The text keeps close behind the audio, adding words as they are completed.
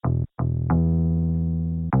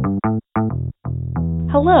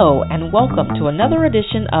Hello, and welcome to another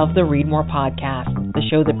edition of the Read More Podcast, the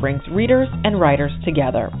show that brings readers and writers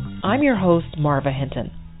together. I'm your host, Marva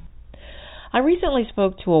Hinton. I recently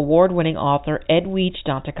spoke to award-winning author Edwidge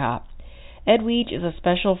Danticat. Edwidge is a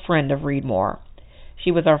special friend of Read More.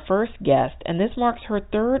 She was our first guest, and this marks her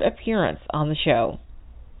third appearance on the show.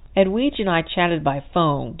 Edwidge and I chatted by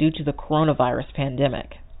phone due to the coronavirus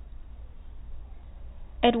pandemic.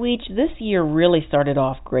 Edwidge, this year really started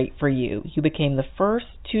off great for you. You became the first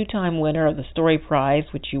two-time winner of the Story Prize,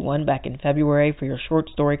 which you won back in February for your short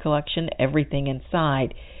story collection, Everything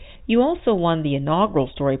Inside. You also won the inaugural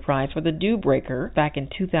Story Prize for The Dew Breaker back in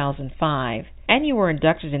 2005, and you were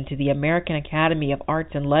inducted into the American Academy of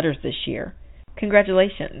Arts and Letters this year.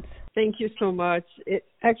 Congratulations. Thank you so much. It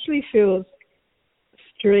actually feels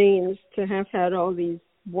strange to have had all these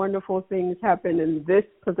wonderful things happen in this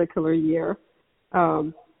particular year.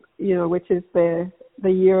 Which is the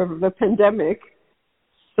year of the pandemic.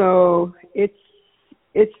 So it's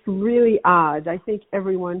really odd. I think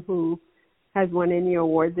everyone who has won any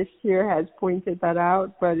award this year has pointed that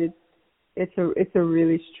out, but it's a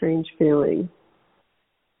really strange feeling.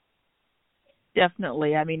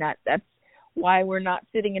 Definitely. I mean, that's why we're not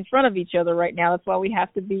sitting in front of each other right now. That's why we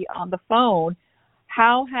have to be on the phone.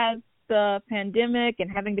 How has the pandemic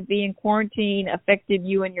and having to be in quarantine affected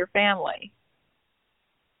you and your family?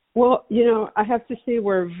 Well, I have to say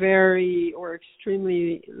we're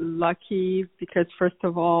extremely lucky because, first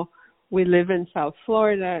of all, we live in South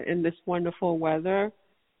Florida in this wonderful weather.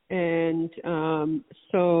 And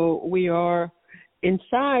so we are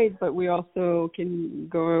inside, but we also can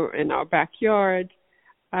go in our backyard.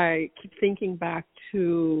 I keep thinking back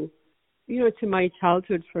to my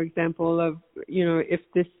childhood, for example, of, if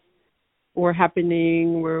this were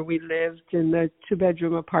happening where we lived in the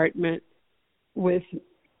two-bedroom apartment with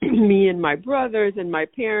me and my brothers and my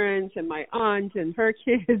parents and my aunt and her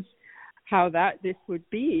kids, how this would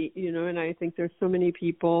be, and I think there's so many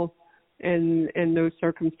people in those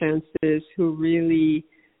circumstances who really,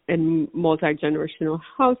 in multi-generational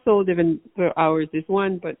household, even though ours is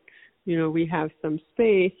one, but, we have some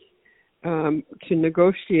space to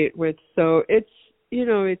negotiate with. So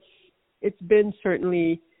it's been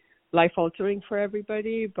certainly life-altering for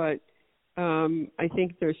everybody, but I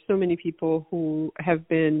think there's so many people who have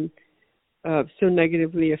been so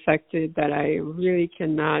negatively affected that I really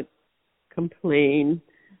cannot complain.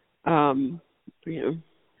 Well,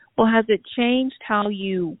 has it changed how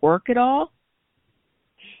you work at all?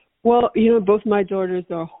 Well, both my daughters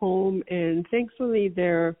are home, and thankfully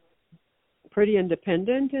they're pretty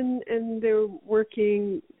independent in their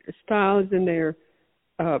working styles, and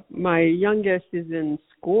my youngest is in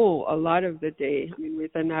school a lot of the day. I mean,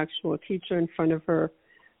 with an actual teacher in front of her.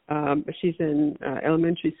 She's in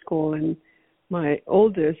elementary school, and my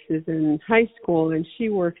oldest is in high school, and she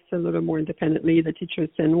works a little more independently. The teachers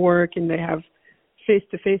send work, and they have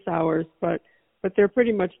face-to-face hours, but they're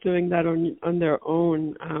pretty much doing that on their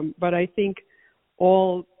own. But I think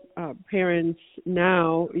all parents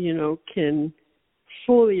now, can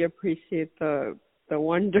fully appreciate the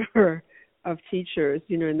wonder of teachers,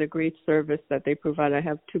 and the great service that they provide. I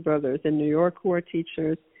have two brothers in New York who are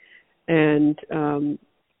teachers, and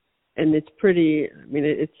it's pretty,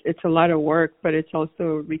 it's a lot of work, but it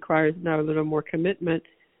also requires now a little more commitment,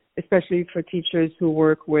 especially for teachers who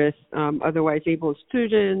work with otherwise able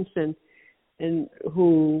students and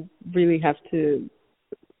who really have to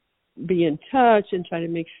be in touch and try to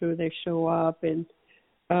make sure they show up. And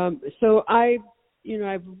so I've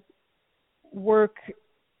work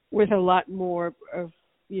with a lot more of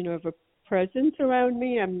a presence around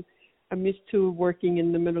me. I'm used to working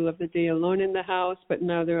in the middle of the day alone in the house, but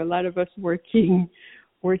now there are a lot of us working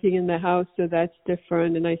in the house, so that's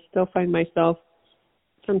different. And I still find myself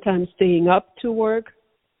sometimes staying up to work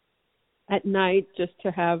at night just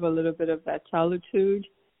to have a little bit of that solitude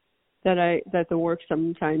that the work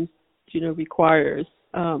sometimes requires.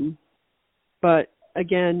 But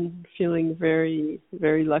again, feeling very,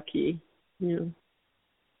 very lucky.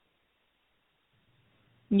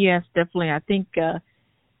 Yes, definitely. I think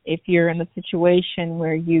if you're in a situation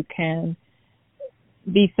where you can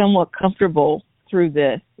be somewhat comfortable through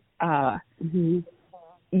this,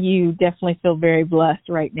 you definitely feel very blessed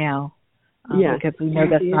right now. Because we know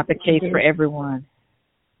that's not the case for everyone.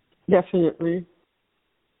 Definitely.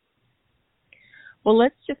 Well,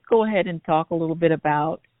 let's just go ahead and talk a little bit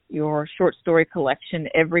about your short story collection,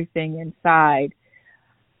 Everything Inside.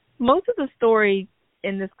 Most of the stories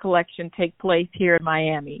in this collection take place here in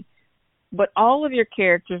Miami, but all of your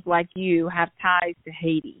characters, like you, have ties to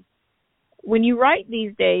Haiti. When you write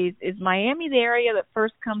these days, is Miami the area that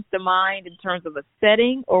first comes to mind in terms of a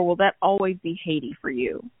setting, or will that always be Haiti for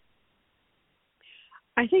you?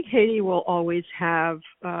 I think Haiti will always have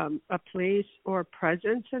a place or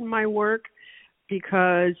presence in my work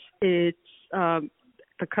because it's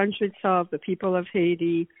the country itself, the people of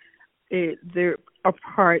Haiti. They're a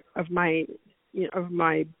part of my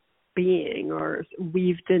being, or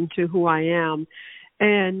weaved into who I am,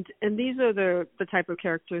 and these are the type of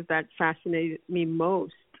characters that fascinate me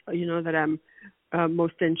most. That I'm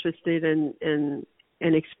most interested in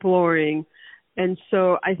exploring, and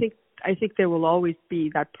so I think there will always be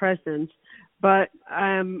that presence, but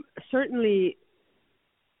certainly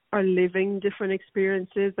are living different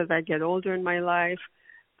experiences as I get older in my life,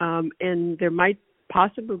 and there might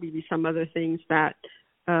possibly be some other things that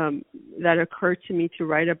occur to me to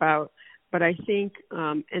write about. But I think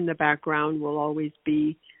in the background will always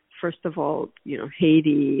be, first of all,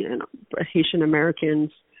 Haiti and Haitian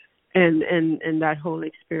Americans, and that whole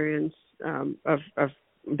experience of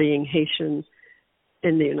being Haitian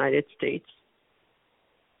in the United States.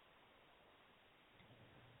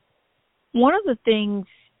 One of the things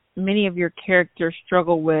many of your characters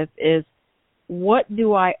struggle with is, what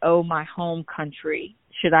do I owe my home country?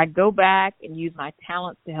 Should I go back and use my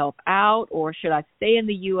talents to help out, or should I stay in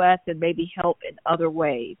the U.S. and maybe help in other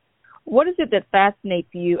ways? What is it that fascinates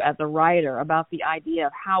you as a writer about the idea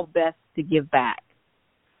of how best to give back?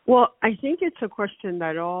 Well, I think it's a question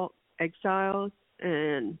that all exiles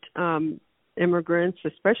and immigrants,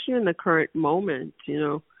 especially in the current moment,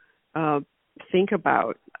 think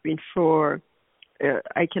about. I mean,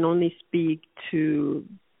 I can only speak to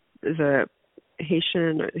the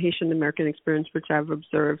Haitian American experience, which I've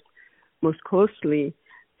observed most closely,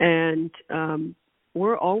 and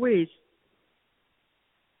we're always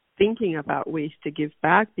thinking about ways to give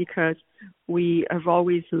back because we have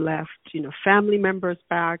always left, family members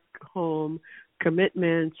back home,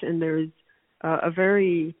 commitments, and there's a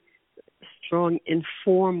very strong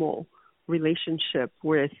informal relationship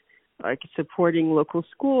with supporting local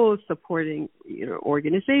schools, supporting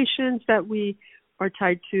organizations that we are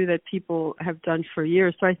tied to, that people have done for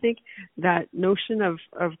years. So I think that notion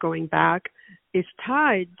of going back is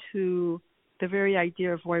tied to the very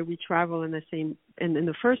idea of why we travel in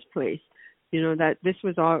the first place. That this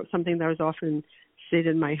was something that was often said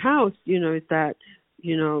in my house. Is that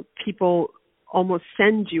people almost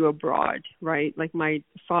send you abroad, right? Like my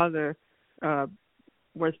father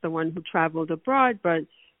was the one who traveled abroad, but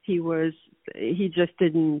he just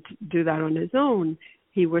didn't do that on his own.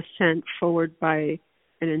 He was sent forward by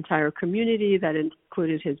an entire community that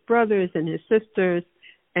included his brothers and his sisters,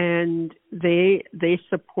 and they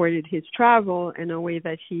supported his travel in a way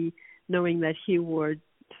that knowing that he would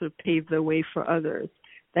sort of pave the way for others,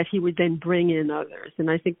 that he would then bring in others.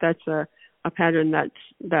 And I think that's a pattern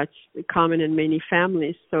that's common in many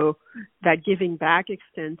families. So that giving back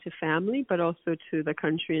extends to family, but also to the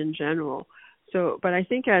country in general. So, but I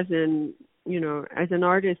think as an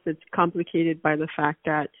artist, it's complicated by the fact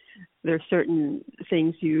that there are certain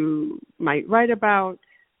things you might write about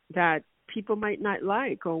that people might not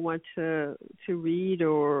like or want to read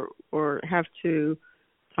or have to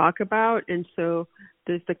talk about. And so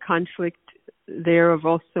there's the conflict there of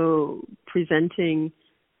also presenting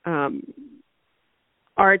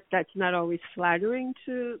art that's not always flattering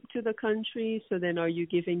to the country. So then are you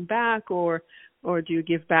giving back or do you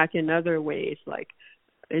give back in other ways, like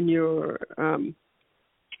in your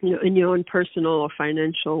in your own personal or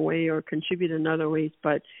financial way, or contribute in other ways?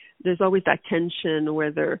 But there's always that tension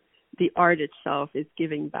whether the art itself is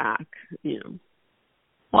giving back,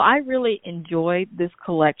 Well, I really enjoyed this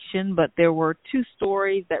collection, but there were two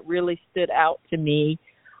stories that really stood out to me.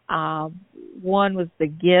 One was The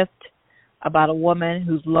Gift, about a woman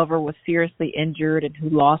whose lover was seriously injured and who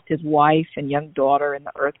lost his wife and young daughter in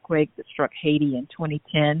the earthquake that struck Haiti in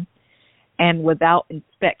 2010. And Without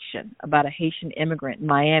Inspection, about a Haitian immigrant in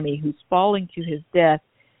Miami who's falling to his death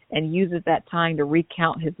and uses that time to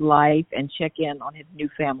recount his life and check in on his new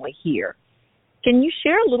family here. Can you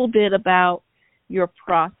share a little bit about your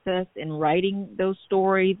process in writing those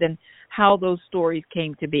stories and how those stories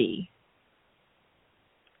came to be?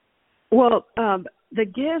 Well, The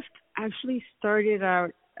Gift actually started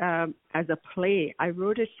out as a play. I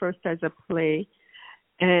wrote it first as a play,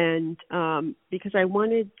 and because I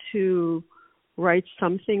wanted to write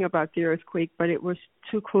something about the earthquake, but it was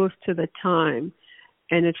too close to the time,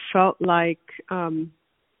 and it felt like,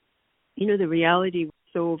 the reality was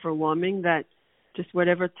so overwhelming that just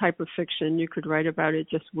whatever type of fiction you could write about it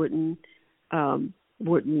just wouldn't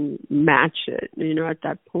match it, at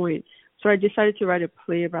that point. So I decided to write a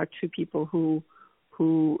play about two people who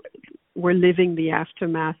were living the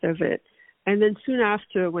aftermath of it. And then soon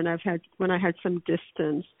after, when I had some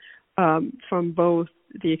distance from both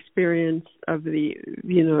the experience of the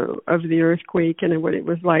earthquake and what it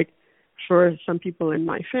was like for some people in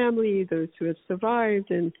my family, those who have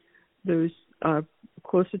survived, and those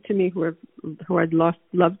closer to me who had lost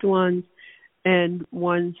loved ones. And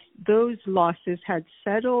once those losses had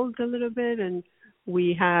settled a little bit, and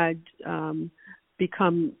we had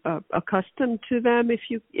become accustomed to them,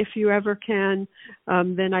 if you ever can,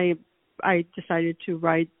 then I decided to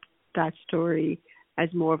write that story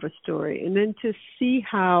as more of a story, and then to see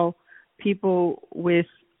how people with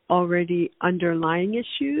already underlying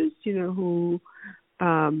issues, who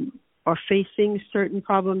are facing certain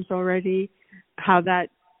problems already, how that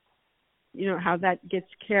gets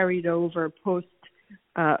carried over post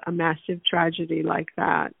a massive tragedy like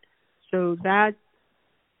that. So that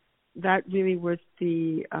really was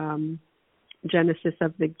the genesis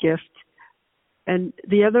of the gift. And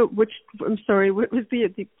the other, what was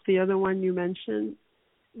the other one you mentioned?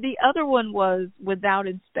 The other one was Without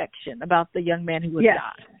Inspection, about the young man who was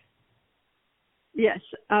shot. Yes.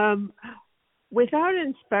 Without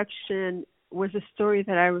Inspection was a story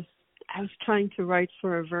that I was trying to write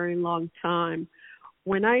for a very long time.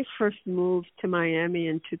 When I first moved to Miami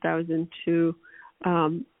in 2002,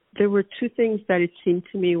 there were two things that it seemed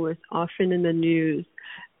to me was often in the news.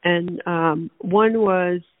 And one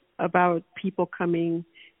was about people coming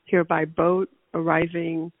here by boat,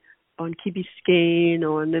 arriving on Key Biscayne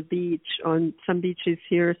or on the beach, on some beaches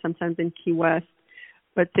here, sometimes in Key West.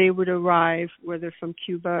 But they would arrive, whether from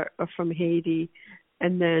Cuba or from Haiti.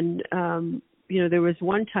 And then, there was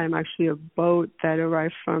one time actually a boat that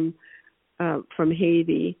arrived from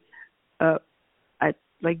Haiti at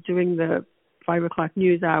during the 5:00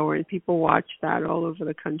 news hour, and people watched that all over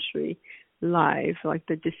the country live, like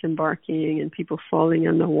the disembarking and people falling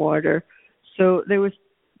in the water. So there was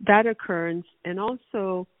that occurrence, and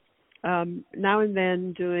also now and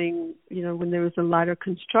then doing, when there was a lot of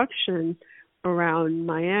construction around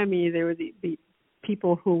Miami, there were the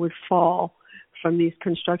people who would fall from these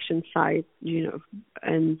construction sites,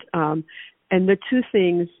 and the two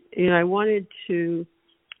things, I wanted to,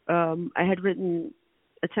 I had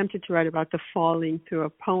attempted to write about the falling through a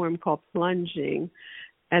poem called Plunging,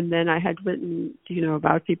 and then I had written,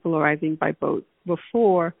 about people arriving by boat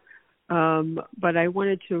before, but I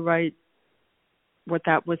wanted to write what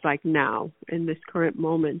that was like now in this current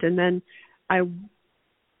moment. And then I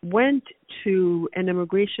went to an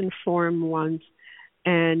immigration forum once,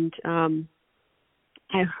 and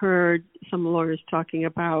I heard some lawyers talking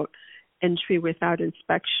about entry without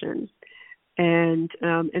inspection. And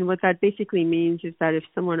what that basically means is that if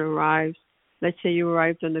someone arrives, let's say you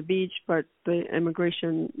arrived on the beach, but the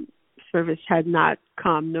immigration service had not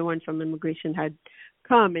come, no one from immigration had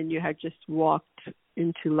come, and you had just walked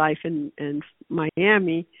into life in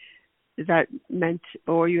Miami, that meant,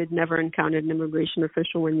 or you had never encountered an immigration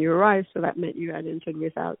official when you arrived, so that meant you had entered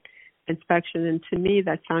without inspection. And to me,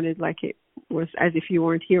 that sounded like it was as if you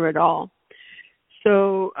weren't here at all.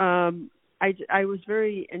 So I was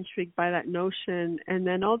very intrigued by that notion, and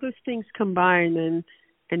then all those things combined and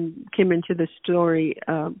came into the story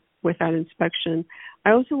Without Inspection.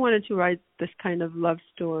 I also wanted to write this kind of love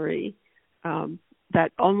story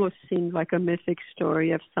that almost seemed like a mythic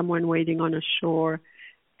story of someone waiting on a shore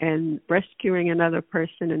and rescuing another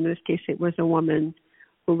person. In this case, it was a woman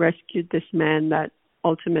who rescued this man that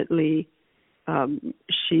ultimately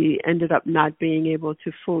she ended up not being able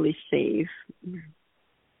to fully save.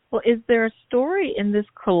 Well, is there a story in this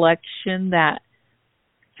collection that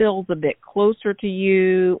feels a bit closer to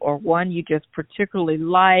you, or one you just particularly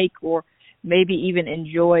like, or maybe even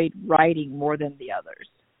enjoyed writing more than the others?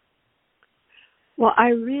 Well, I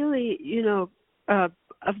really, of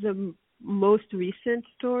the most recent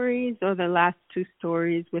stories, or the last two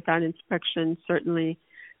stories, Without Inspection certainly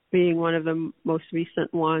being one of the most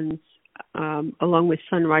recent ones, along with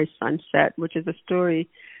Sunrise Sunset, which is a story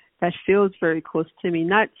that feels very close to me,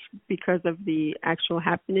 not because of the actual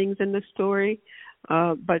happenings in the story,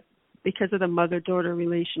 but because of the mother-daughter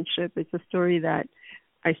relationship. It's a story that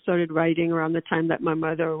I started writing around the time that my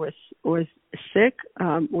mother was sick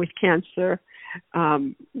with cancer,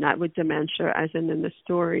 not with dementia, as in the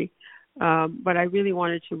story. But I really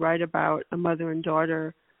wanted to write about a mother and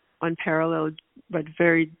daughter on parallel but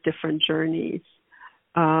very different journeys.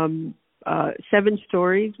 7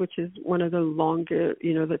 Stories, which is one of the longer,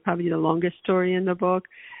 probably the longest story in the book,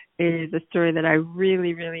 is a story that I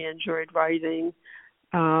really, really enjoyed writing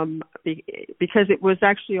because it was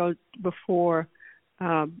actually before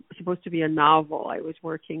supposed to be a novel I was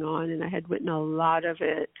working on, and I had written a lot of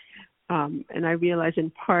it. And I realized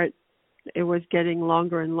in part it was getting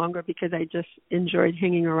longer and longer because I just enjoyed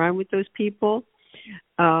hanging around with those people,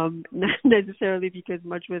 not necessarily because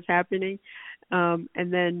much was happening. And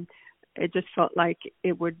then it just felt like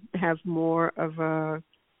it would have more of a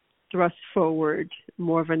thrust forward,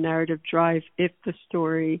 more of a narrative drive if the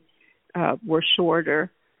story were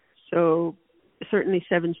shorter. So certainly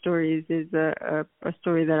 7 stories is a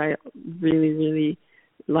story that I really, really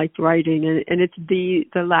liked writing, and it's the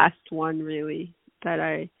last one really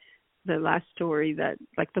the last story that,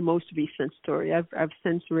 like, the most recent story. I've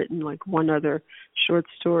since written like one other short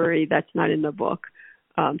story that's not in the book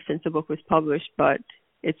since the book was published, but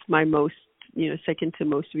it's my most, second to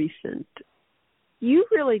most recent. You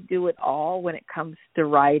really do it all when it comes to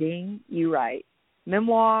writing. You write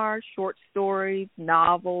memoirs, short stories,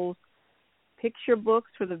 novels, picture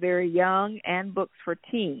books for the very young, and books for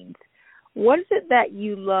teens. What is it that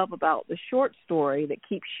you love about the short story that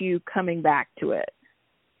keeps you coming back to it?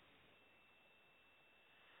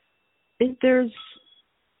 I think there's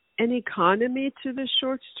an economy to the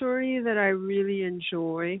short story that I really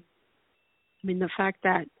enjoy. I mean, the fact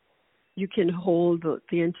that you can hold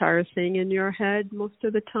the entire thing in your head most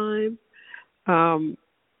of the time.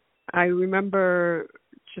 I remember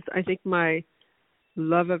I think my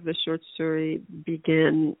love of the short story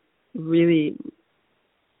began really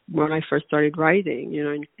when I first started writing,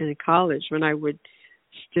 in college, when I would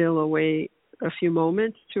steal away a few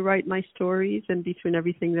moments to write my stories in between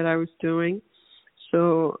everything that I was doing.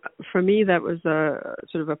 So for me, that was a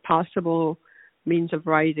sort of a possible means of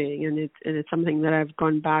writing, and it's something that I've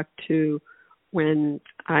gone back to when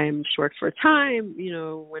I'm short for time,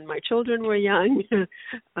 when my children were young.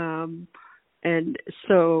 And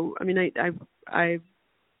so, I mean, I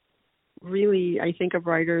really think of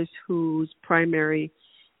writers whose primary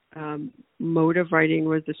mode of writing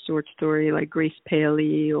was the short story, like Grace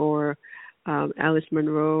Paley or Alice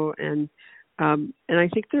Munro, and I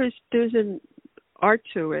think there's an art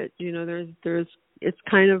to it. There's it's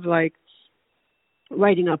kind of like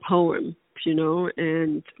writing a poem,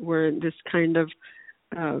 and we're in this kind of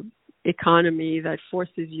economy that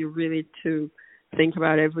forces you really to think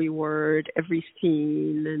about every word, every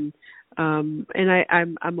scene, and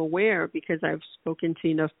I'm aware, because I've spoken to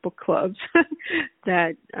enough book clubs,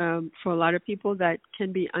 that for a lot of people that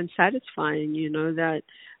can be unsatisfying. That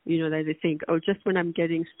they think, oh, just when I'm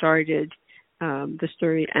getting started, the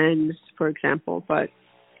story ends, for example. But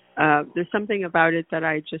there's something about it that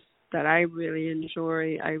I really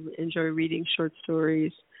enjoy. I enjoy reading short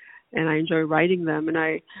stories, and I enjoy writing them. And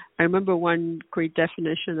I remember one great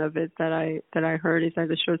definition of it that I heard is that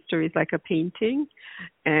the short story is like a painting,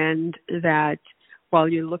 and that while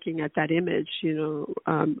you're looking at that image,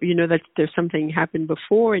 that there's something happened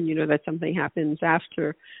before, and that something happens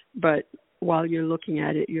after. But while you're looking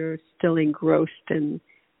at it, you're still engrossed in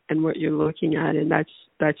what you're looking at, and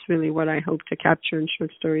that's really what I hope to capture in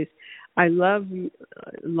short stories. I love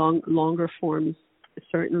longer forms,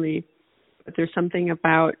 certainly, but there's something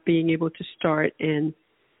about being able to start and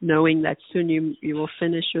knowing that soon you will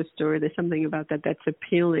finish your story. There's something about that's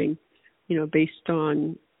appealing, based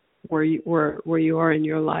on where you are in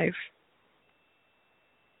your life.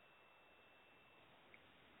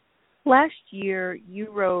 Last year,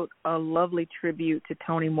 you wrote a lovely tribute to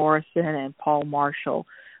Toni Morrison and Paul Marshall,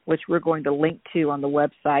 which we're going to link to on the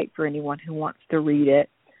website for anyone who wants to read it.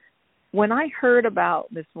 When I heard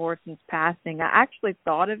about Miss Morrison's passing, I actually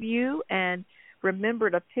thought of you and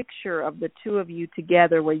remembered a picture of the two of you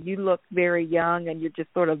together where you look very young and you're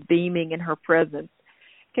just sort of beaming in her presence.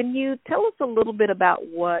 Can you tell us a little bit about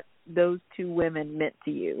what those two women meant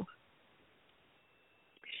to you?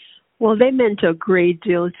 Well, they meant a great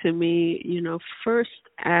deal to me, first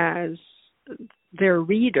as their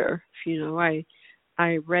reader.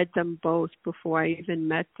 I read them both before I even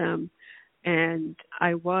met them. And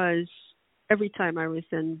every time I was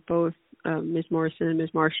in both Ms. Morrison and Ms.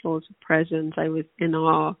 Marshall's presence, I was in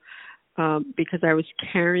awe because I was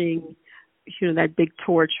carrying, that big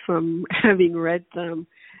torch from having read them.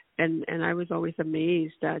 And I was always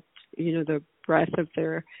amazed at, the breadth of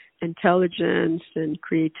their intelligence and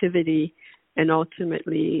creativity and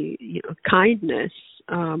ultimately, kindness.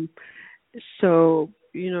 So,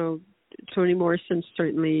 Toni Morrison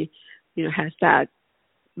certainly, has that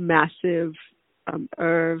massive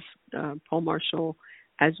oeuvre, Paul Marshall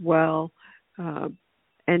as well,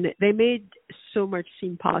 and they made so much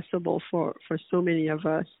seem possible for so many of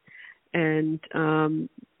us, and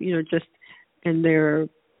just in their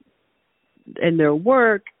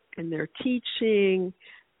work and their teaching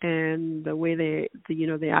and the way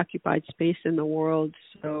they occupied space in the world.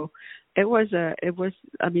 So it was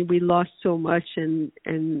we lost so much in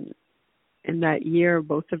that year,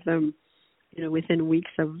 both of them within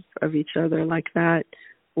weeks of each other like that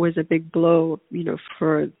was a big blow,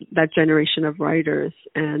 for that generation of writers.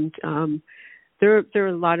 And there are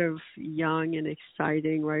a lot of young and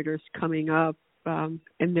exciting writers coming up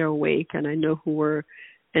in their wake, and I know who were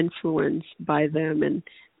influenced by them, and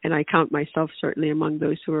I count myself certainly among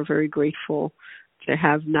those who are very grateful to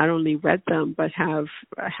have not only read them but have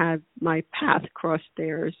had my path cross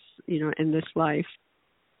theirs, in this life.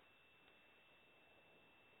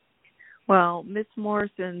 Well, Miss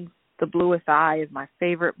Morrison's The Bluest Eye is my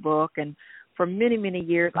favorite book, and for many, many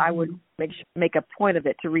years I would make a point of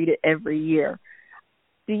it to read it every year.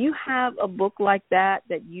 Do you have a book like that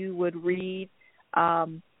you would read,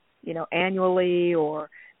 annually, or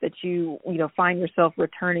that you find yourself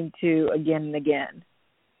returning to again and again?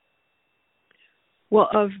 Well,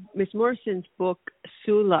 of Miss Morrison's book,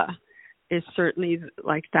 Sula is certainly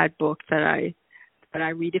like that book that I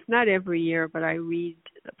read, if not every year, but I read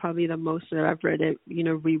probably the most that I've read it,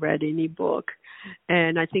 reread any book.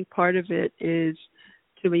 And I think part of it is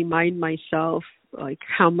to remind myself like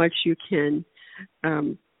how much you can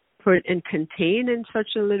put and contain in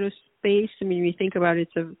such a little space. I mean, you think about it,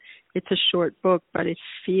 it's a short book, but it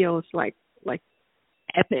feels like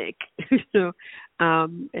epic,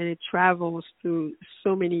 and it travels through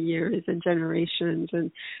so many years and generations.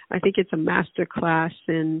 And I think it's a master class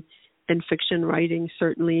in fiction writing.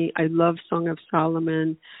 Certainly, I love Song of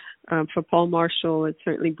Solomon. For Paul Marshall, it's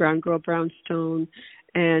certainly Brown Girl, Brownstone.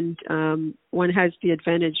 And one has the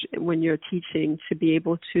advantage when you're teaching to be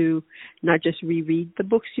able to not just reread the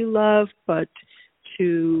books you love, but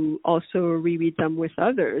to also reread them with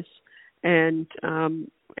others. And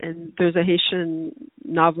there's a Haitian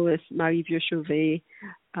novelist, Marie-Vieux Chauvet,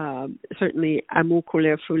 certainly Amour,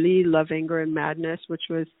 Colère, Folie, Love, Anger, and Madness, which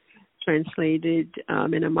was translated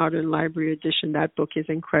in a modern library edition. That book is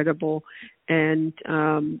incredible. And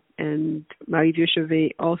Marie-Vieux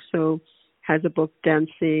Chauvet also has a book,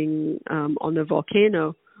 Dancing on the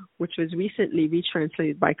Volcano, which was recently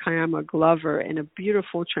retranslated by Kayama Glover in a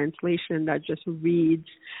beautiful translation that just reads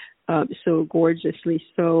so gorgeously.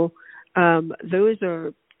 So those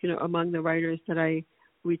are, among the writers that I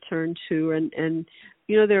return to. And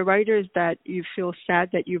there are writers that you feel sad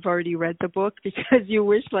that you've already read the book because you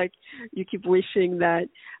keep wishing that,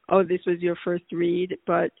 this was your first read.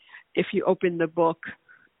 But if you open the book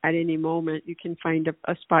at any moment, you can find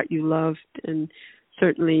a spot you loved. And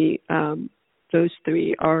certainly those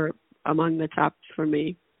three are among the top for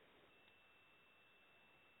me.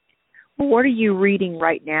 Well, what are you reading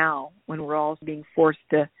right now when we're all being forced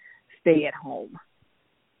to stay at home?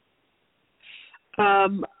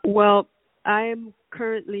 Well, I'm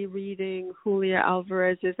currently reading Julia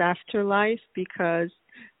Alvarez's Afterlife because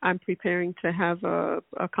I'm preparing to have a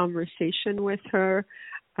conversation with her.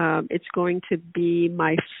 It's going to be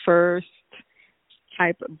my first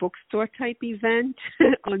bookstore type event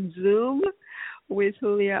on Zoom with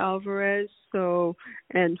Julia Alvarez.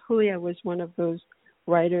 And Julia was one of those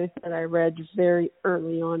writers that I read very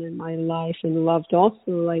early on in my life and loved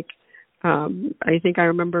also. I think I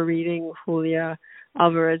remember reading Julia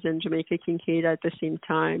Alvarez and Jamaica Kincaid at the same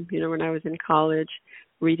time, when I was in college,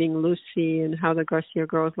 reading Lucy and How the Garcia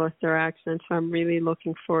Girls Lost Their Accents. So I'm really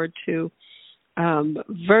looking forward to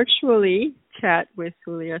virtually chat with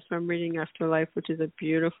Julia. So I'm reading Afterlife, which is a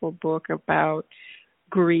beautiful book about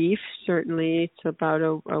grief. Certainly it's about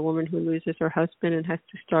a woman who loses her husband and has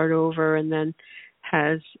to start over, and then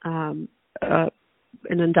has an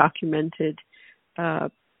undocumented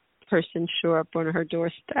person show up on her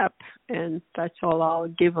doorstep, and that's all I'll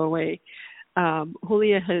give away.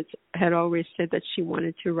 Julia had always said that she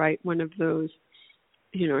wanted to write one of those,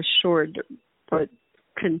 short but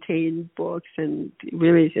contained books, and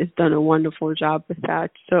really has done a wonderful job with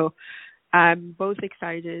that. So I'm both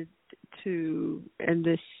excited to, in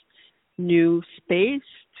this new space,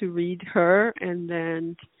 to read her, and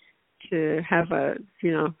then to have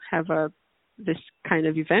this kind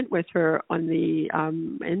of event with her on the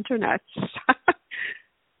internet.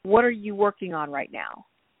 What are you working on right now?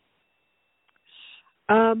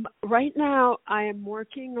 Right now, I am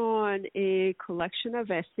working on a collection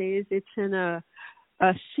of essays. It's in a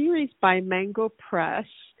series by Mango Press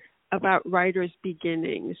about writers'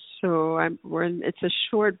 beginnings. So it's a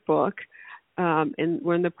short book, and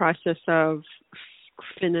we're in the process of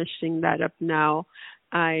finishing that up now.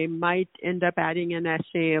 I might end up adding an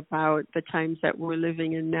essay about the times that we're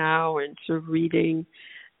living in now and sort of reading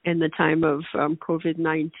in the time of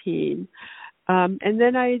COVID-19. And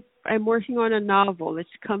then I'm working on a novel. It's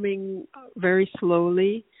coming very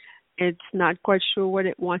slowly. It's not quite sure what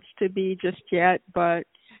it wants to be just yet, but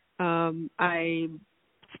I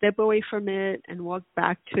step away from it and walk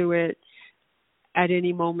back to it at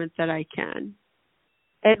any moment that I can.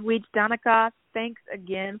 Edwidge Donica, thanks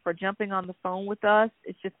again for jumping on the phone with us.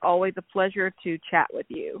 It's just always a pleasure to chat with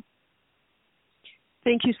you.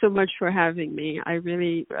 Thank you so much for having me. I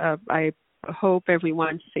really, I hope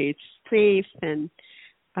everyone stays safe and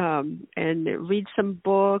read some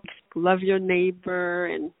books, love your neighbor,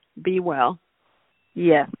 and be well.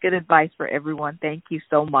 Yes, good advice for everyone. Thank you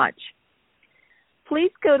so much.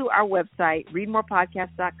 Please go to our website,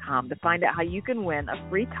 readmorepodcast.com, to find out how you can win a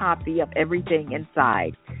free copy of Everything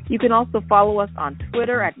Inside. You can also follow us on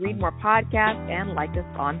Twitter at readmorepodcast and like us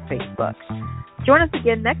on Facebook. Join us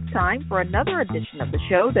again next time for another edition of the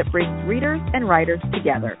show that brings readers and writers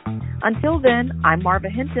together. Until then, I'm Marva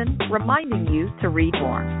Hinton, reminding you to read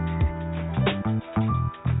more.